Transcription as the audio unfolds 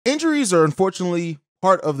Injuries are unfortunately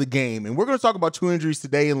part of the game, and we're going to talk about two injuries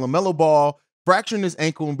today in LaMelo Ball fracturing his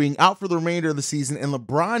ankle and being out for the remainder of the season, and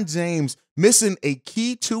LeBron James missing a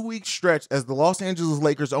key 2-week stretch as the Los Angeles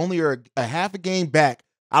Lakers only are a half a game back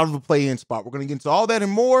out of the play-in spot. We're going to get into all that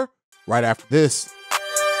and more right after this.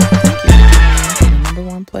 The number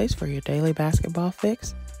one place for your daily basketball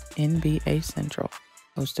fix, NBA Central.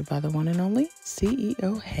 Hosted by the one and only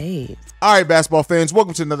CEO Haize. All right, basketball fans,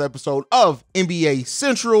 welcome to another episode of NBA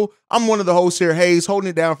Central. I'm one of the hosts here, Haize, holding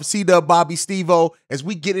it down for C-Dub, Bobby, Steve-O, as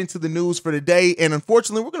we get into the news for today. And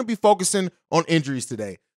unfortunately, we're going to be focusing on injuries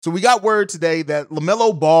today. So we got word today that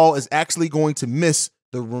LaMelo Ball is actually going to miss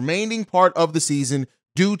the remaining part of the season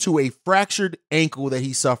due to a fractured ankle that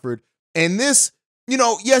he suffered. And this,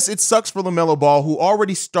 yes, it sucks for LaMelo Ball, who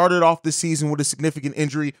already started off the season with a significant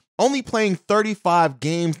injury, only playing 35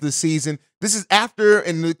 games this season. This is after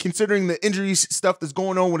and considering the injury stuff that's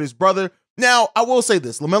going on with his brother. Now, I will say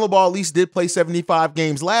this. LaMelo Ball at least did play 75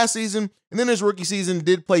 games last season, and then his rookie season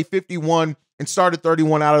did play 51 and started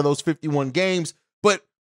 31 out of those 51 games. But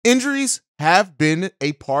injuries have been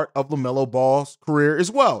a part of LaMelo Ball's career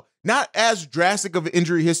as well. Not as drastic of an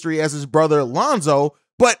injury history as his brother Lonzo,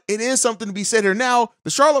 but it is something to be said here. Now,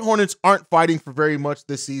 the Charlotte Hornets aren't fighting for very much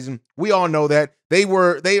this season. We all know that. They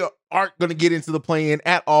aren't going to get into the play-in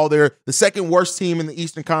at all. They're the second worst team in the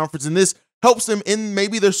Eastern Conference, and this helps them in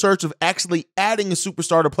maybe their search of actually adding a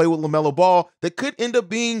superstar to play with LaMelo Ball that could end up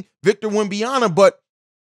being Victor Wembanyama, but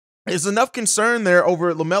there's enough concern there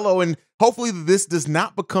over LaMelo, and hopefully this does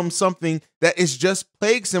not become something that is just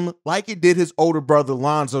plagues him like it did his older brother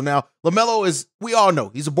Lonzo. Now, LaMelo is, we all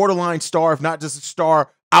know, he's a borderline star, if not just a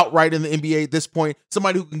star outright in the NBA at this point.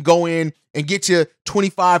 Somebody who can go in and get you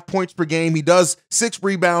 25 points per game. He does 6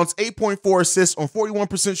 rebounds, 8.4 assists on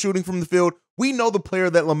 41% shooting from the field. We know the player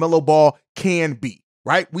that LaMelo Ball can be,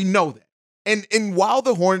 right? We know that. And while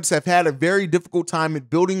the Hornets have had a very difficult time at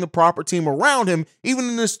building the proper team around him, even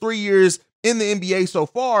in his 3 years in the NBA so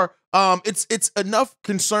far, it's enough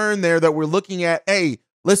concern there that we're looking at, hey,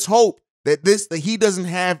 let's hope that he doesn't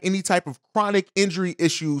have any type of chronic injury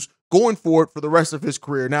issues going forward for the rest of his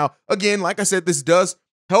career. Now, again, like I said, this does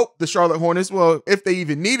help the Charlotte Hornets, well, if they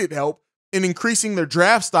even needed help, in increasing their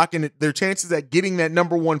draft stock and their chances at getting that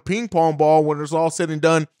number one ping pong ball when it's all said and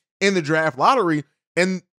done in the draft lottery.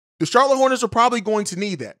 And the Charlotte Hornets are probably going to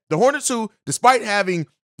need that. The Hornets, who, despite having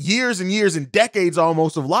years and years and decades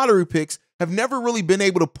almost of lottery picks, have never really been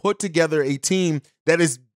able to put together a team that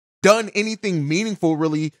has done anything meaningful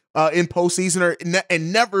really in postseason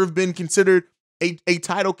and never have been considered a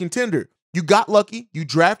title contender. You got lucky. You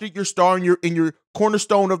drafted your star in your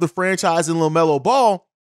cornerstone of the franchise in LaMelo Ball,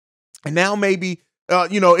 and now maybe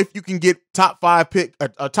if you can get top 5 pick,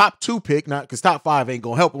 a top 2 pick, not because top 5 ain't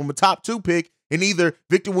gonna help them, a top 2 pick in either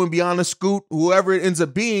Victor Wembanyama, Scoot, whoever it ends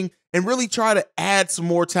up being, and really try to add some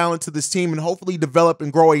more talent to this team and hopefully develop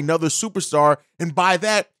and grow another superstar. And by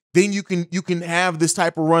that, then you can have this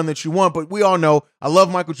type of run that you want. But we all know, I love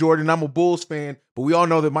Michael Jordan. I'm a Bulls fan, but we all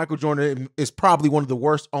know that Michael Jordan is probably one of the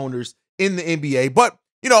worst owners in the NBA. But,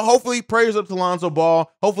 hopefully prayers up to Lonzo Ball.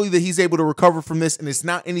 Hopefully that he's able to recover from this, and it's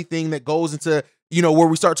not anything that goes into, where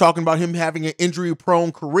we start talking about him having an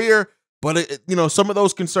injury-prone career. But, some of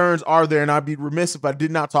those concerns are there, and I'd be remiss if I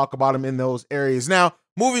did not talk about him in those areas. Now,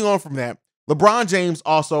 moving on from that, LeBron James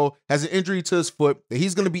also has an injury to his foot that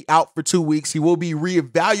he's going to be out for 2 weeks. He will be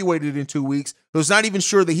reevaluated in 2 weeks. So it's not even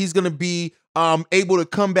sure that he's going to be able to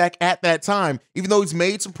come back at that time. Even though he's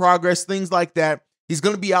made some progress, things like that, he's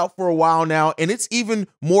going to be out for a while now. And it's even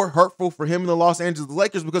more hurtful for him and the Los Angeles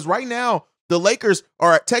Lakers because right now the Lakers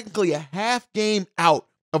are technically a half game out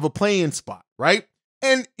of a play-in spot, right?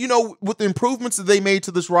 And, with the improvements that they made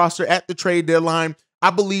to this roster at the trade deadline, I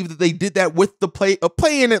believe that they did that with the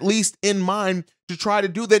play-in at least in mind to try to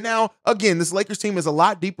do that. Now, again, this Lakers team is a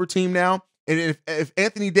lot deeper team now. And if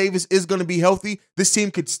Anthony Davis is going to be healthy, this team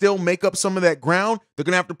could still make up some of that ground. They're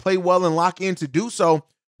going to have to play well and lock in to do so.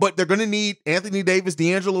 But they're going to need Anthony Davis,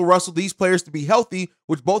 D'Angelo Russell, these players to be healthy,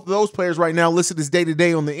 which both of those players right now listed as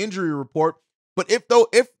day-to-day on the injury report. But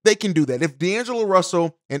if they can do that, if D'Angelo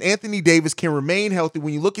Russell and Anthony Davis can remain healthy,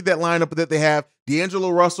 when you look at that lineup that they have, D'Angelo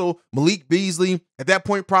Russell, Malik Beasley, at that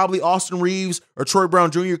point probably Austin Reeves or Troy Brown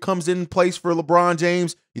Jr. comes in place for LeBron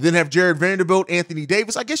James. You then have Jared Vanderbilt, Anthony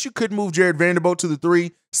Davis. I guess you could move Jared Vanderbilt to the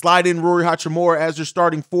 3, slide in Rory Hachimura as your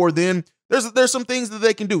starting 4 then. There's some things that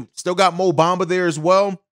they can do. Still got Mo Bamba there as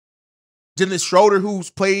well. Dennis Schroeder, who's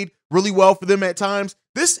played really well for them at times.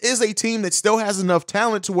 This is a team that still has enough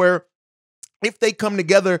talent to where if they come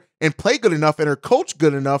together and play good enough and are coached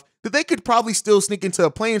good enough, that they could probably still sneak into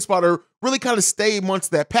a playing spot or really kind of stay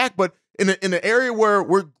amongst that pack. But in an area where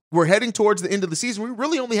we're we're heading towards the end of the season. We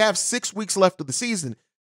really only have 6 weeks left of the season.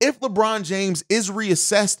 If LeBron James is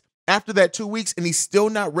reassessed after that 2 weeks and he's still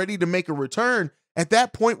not ready to make a return, at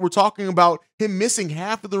that point, we're talking about him missing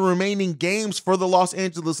half of the remaining games for the Los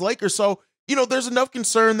Angeles Lakers. So, there's enough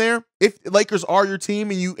concern there. If the Lakers are your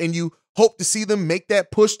team and you hope to see them make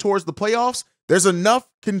that push towards the playoffs, there's enough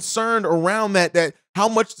concern around that how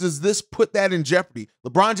much does this put that in jeopardy?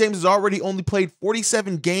 LeBron James has already only played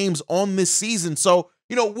 47 games on this season. So,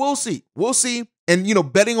 we'll see. We'll see.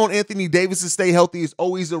 And, betting on Anthony Davis to stay healthy is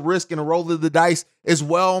always a risk and a roll of the dice as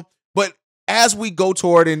well. But as we go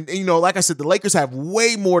toward, and like I said, the Lakers have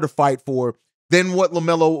way more to fight for than what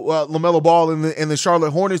LaMelo Ball and the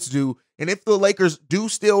Charlotte Hornets do. And if the Lakers do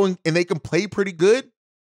still and they can play pretty good,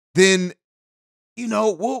 then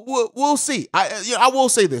we'll see. I will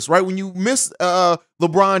say this, right? When you miss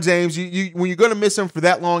LeBron James, when you're going to miss him for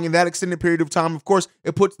that long in that extended period of time, of course,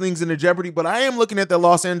 it puts things into jeopardy. But I am looking at the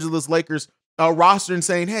Los Angeles Lakers roster and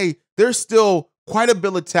saying, hey, there's still quite a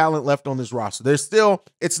bit of talent left on this roster.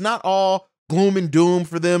 It's not all gloom and doom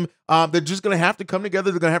for them. They're just going to have to come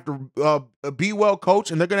together. They're going to have to be well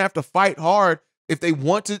coached, and they're going to have to fight hard if they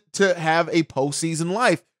want to have a postseason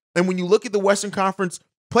life. And when you look at the Western Conference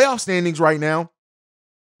playoff standings right now,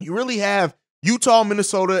 you really have Utah,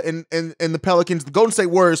 Minnesota, and the Pelicans, the Golden State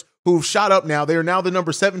Warriors, who've shot up now. They are now the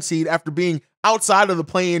number 7 seed after being outside of the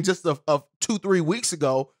play-in just of 2-3 weeks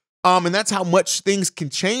ago. And that's how much things can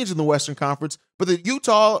change in the Western Conference. But the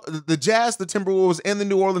Utah, the Jazz, the Timberwolves, and the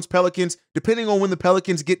New Orleans Pelicans, depending on when the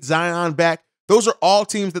Pelicans get Zion back, those are all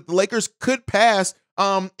teams that the Lakers could pass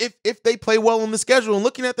if they play well on the schedule. And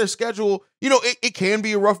looking at their schedule, it can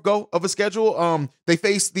be a rough go of a schedule. They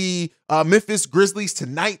face the Memphis Grizzlies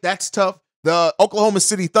tonight. That's tough. The Oklahoma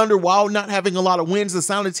City Thunder, while not having a lot of wins, the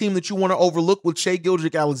sound of team that you want to overlook with Shai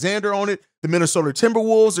Gilgeous-Alexander on it. The Minnesota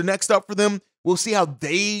Timberwolves are next up for them. We'll see how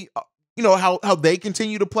they, how they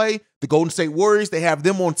continue to play. The Golden State Warriors, they have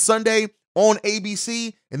them on Sunday on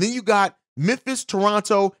ABC. And then you got Memphis,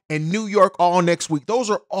 Toronto, and New York all next week. Those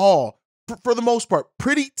are all, for the most part,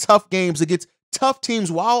 pretty tough games against tough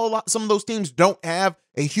teams. While some of those teams don't have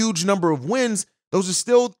a huge number of wins, those are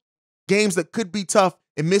still games that could be tough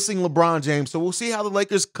and missing LeBron James. So we'll see how the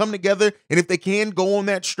Lakers come together, and if they can go on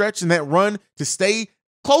that stretch and that run to stay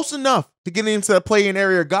close enough to get into the play-in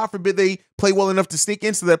area. God forbid they play well enough to sneak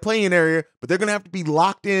into that play-in area, but they're going to have to be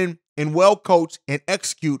locked in and well-coached and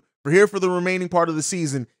execute for the remaining part of the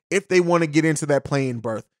season if they want to get into that play-in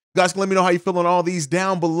berth. You guys can let me know how you feel on all these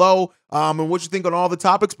down below and what you think on all the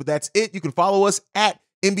topics, but that's it. You can follow us at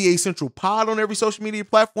NBA Central Pod on every social media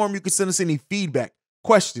platform. You can send us any feedback,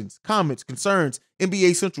 questions, comments, concerns,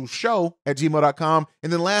 NBA Central Show at gmail.com.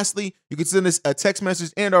 And then lastly, you can send us a text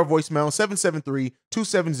message and our voicemail,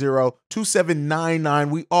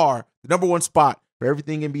 773-270-2799. We are the #1 spot for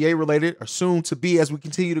everything NBA related, or soon to be as we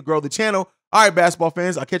continue to grow the channel. All right, basketball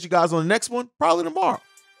fans, I'll catch you guys on the next one, probably tomorrow.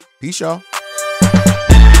 Peace, y'all.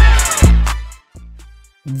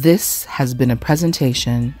 This has been a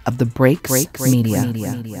presentation of the Breaks Media.